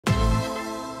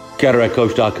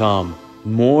CataractCoach.com.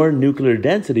 More nuclear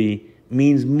density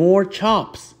means more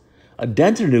chops. A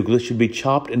denser nucleus should be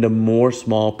chopped into more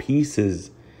small pieces.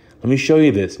 Let me show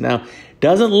you this. Now,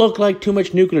 doesn't look like too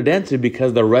much nuclear density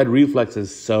because the red reflex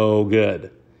is so good.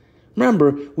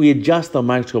 Remember, we adjust the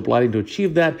microscope lighting to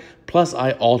achieve that, plus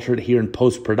I alter it here in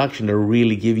post-production to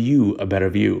really give you a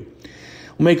better view.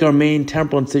 We'll make our main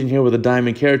temporal incision here with a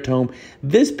diamond keratome.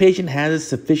 This patient has a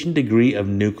sufficient degree of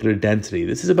nuclear density.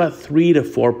 This is about 3 to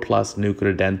 4 plus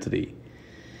nuclear density.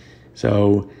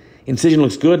 So, incision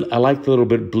looks good. I like the little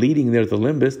bit bleeding there at the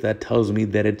limbus. That tells me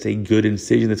that it's a good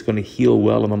incision that's going to heal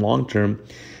well in the long term.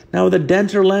 Now, with a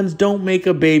denser lens, don't make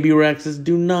a baby rhexis.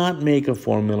 Do not make a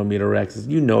 4mm rhexis.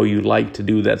 You know you like to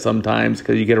do that sometimes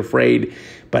because you get afraid.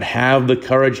 But have the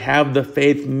courage, have the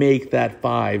faith, make that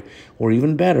 5, or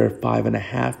even better,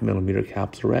 5.5mm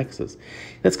capsulorhexis.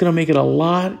 That's going to make it a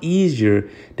lot easier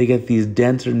to get these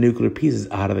denser nuclear pieces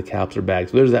out of the capsular bag.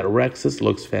 So there's that rhexis,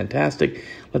 looks fantastic.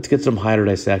 Let's get some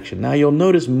hydrodissection. Now you'll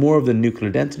notice more of the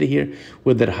nuclear density here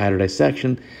with that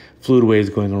hydrodissection. Fluid waves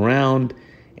going around.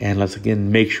 And let's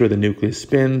again make sure the nucleus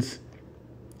spins.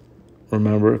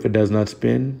 Remember, if it does not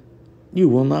spin, you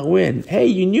will not win. Hey,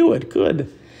 you knew it.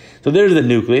 Good. So there's the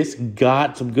nucleus.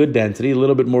 Got some good density. A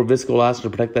little bit more viscoelastic to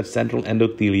protect that central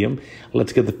endothelium.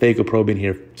 Let's get the phaco probe in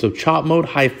here. So chop mode,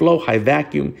 high flow, high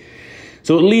vacuum.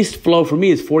 So at least flow for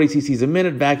me is 40 cc's a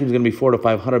minute. Vacuum is going to be 400 to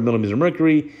 500 millimeters of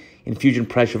mercury. Infusion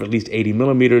pressure of at least 80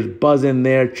 millimeters. Buzz in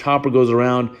there. Chopper goes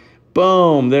around.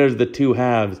 Boom. There's the two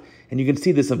halves. And you can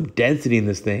see there's some density in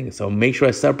this thing. So make sure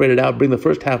I separate it out, bring the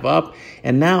first half up.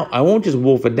 And now I won't just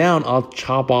wolf it down. I'll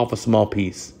chop off a small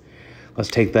piece. Let's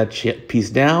take that piece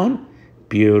down.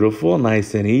 Beautiful,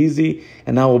 nice and easy.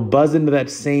 And now we'll buzz into that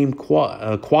same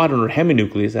quadrant or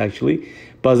heminucleus, actually.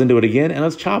 Buzz into it again. And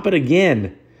let's chop it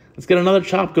again. Let's get another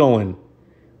chop going.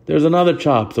 There's another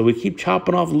chop. So we keep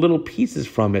chopping off little pieces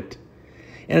from it.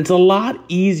 And it's a lot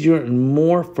easier and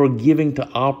more forgiving to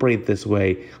operate this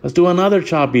way. Let's do another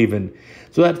chop even.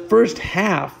 So that first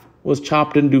half was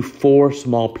chopped into 4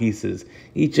 small pieces,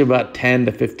 each about 10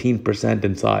 to 15%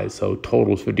 in size. So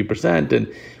total is 50%,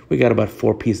 and we got about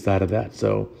 4 pieces out of that.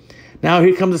 So now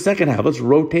here comes the second half. Let's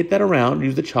rotate that around,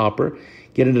 use the chopper,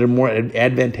 get into a more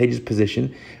advantageous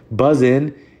position, buzz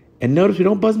in, and notice we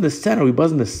don't buzz in the center, we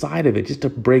buzz in the side of it just to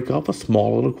break off a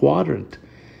small little quadrant.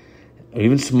 Or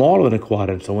even smaller than a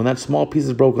quadrant. So when that small piece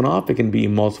is broken off, it can be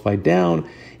emulsified down,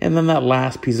 and then that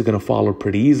last piece is going to follow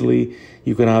pretty easily.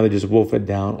 You can either just wolf it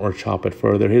down or chop it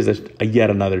further. Here's yet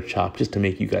another chop just to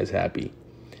make you guys happy.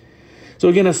 So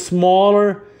again, a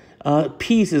smaller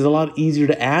piece is a lot easier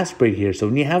to aspirate here. So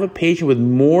when you have a patient with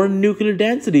more nuclear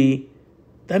density,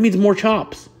 that means more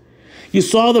chops. You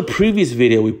saw the previous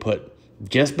video we put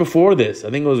just before this.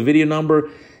 I think it was video number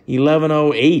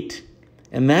 1108.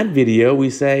 In that video, we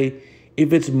say,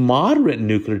 if it's moderate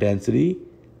nuclear density,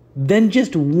 then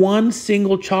just one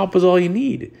single chop is all you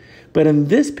need. But in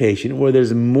this patient, where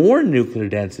there's more nuclear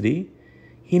density,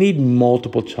 you need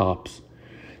multiple chops.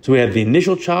 So we have the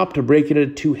initial chop to break it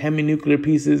into 2 heminuclear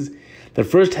pieces. The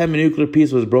first heminuclear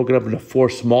piece was broken up into 4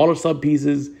 smaller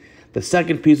subpieces. The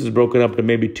second piece was broken up into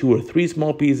maybe 2 or 3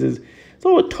 small pieces.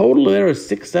 So a total there is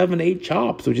 6, 7, 8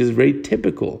 chops, which is very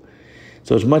typical.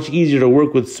 So it's much easier to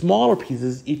work with smaller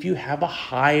pieces if you have a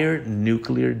higher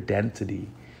nuclear density.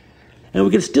 And we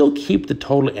can still keep the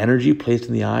total energy placed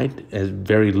in the eye as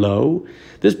very low.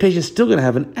 This patient's still going to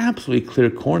have an absolutely clear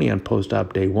cornea on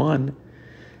post-op day 1.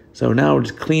 So now we're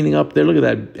just cleaning up there. Look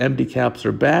at that empty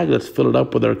capsular bag. Let's fill it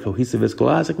up with our cohesive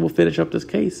viscoelastic. We'll finish up this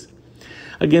case.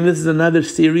 Again, this is another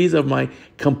series of my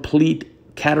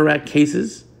complete cataract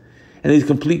cases. And these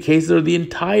complete cases are the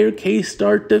entire case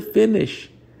start to finish.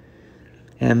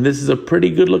 And this is a pretty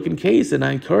good looking case. And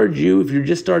I encourage you, if you're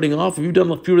just starting off, if you've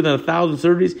done fewer than 1,000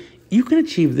 surgeries, you can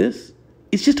achieve this.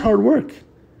 It's just hard work.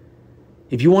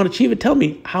 If you want to achieve it, tell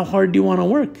me, how hard do you want to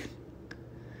work?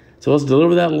 So let's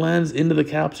deliver that lens into the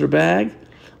capsular bag.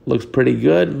 Looks pretty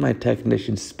good. My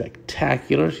technician's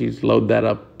spectacular. She's loaded that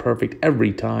up perfect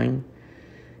every time.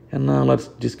 And now let's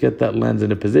just get that lens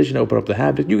into position, open up the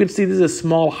haptic. You can see this is a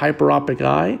small hyperopic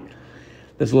eye.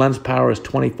 This lens power is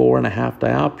 24.5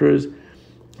 diopters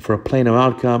for a plano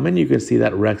outcome, and you can see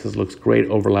that rhexis looks great,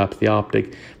 overlaps the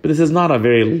optic, but this is not a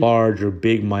very large or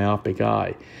big myopic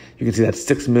eye. You can see that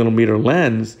 6mm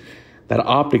lens, that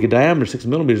optic diameter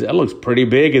 6mm, that looks pretty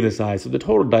big in this eye, so the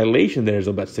total dilation there is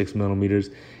about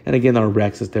 6mm, and again our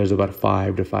rhexis there is about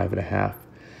 5 to 5.5.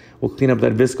 We'll clean up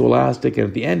that viscoelastic, and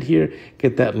at the end here,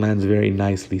 get that lens very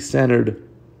nicely centered,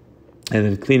 and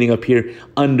then cleaning up here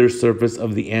under surface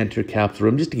of the anterior capsular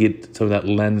rim just to get some of that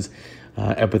lens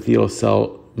epithelial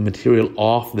cell material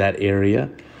off that area.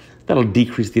 That'll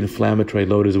decrease the inflammatory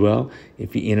load as well.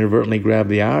 If you inadvertently grab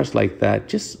the iris like that,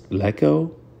 just let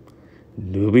go.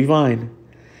 You'll be fine.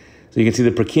 So you can see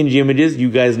the Purkinje images. You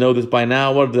guys know this by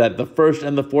now. What is that? The first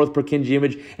and the fourth Purkinje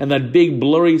image. And that big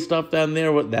blurry stuff down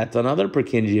there, that's another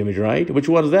Purkinje image, right? Which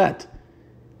one's that?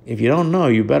 If you don't know,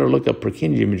 you better look up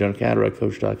Purkinje image on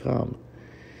CataractCoach.com.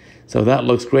 So that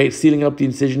looks great. Sealing up the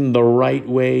incision the right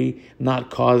way,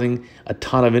 not causing a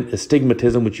ton of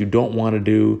astigmatism, which you don't want to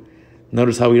do.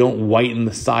 Notice how we don't whiten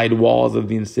the side walls of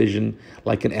the incision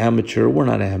like an amateur. We're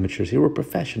not amateurs here. We're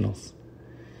professionals.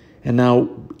 And now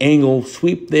angle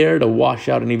sweep there to wash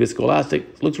out any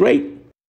viscoelastic. Looks great.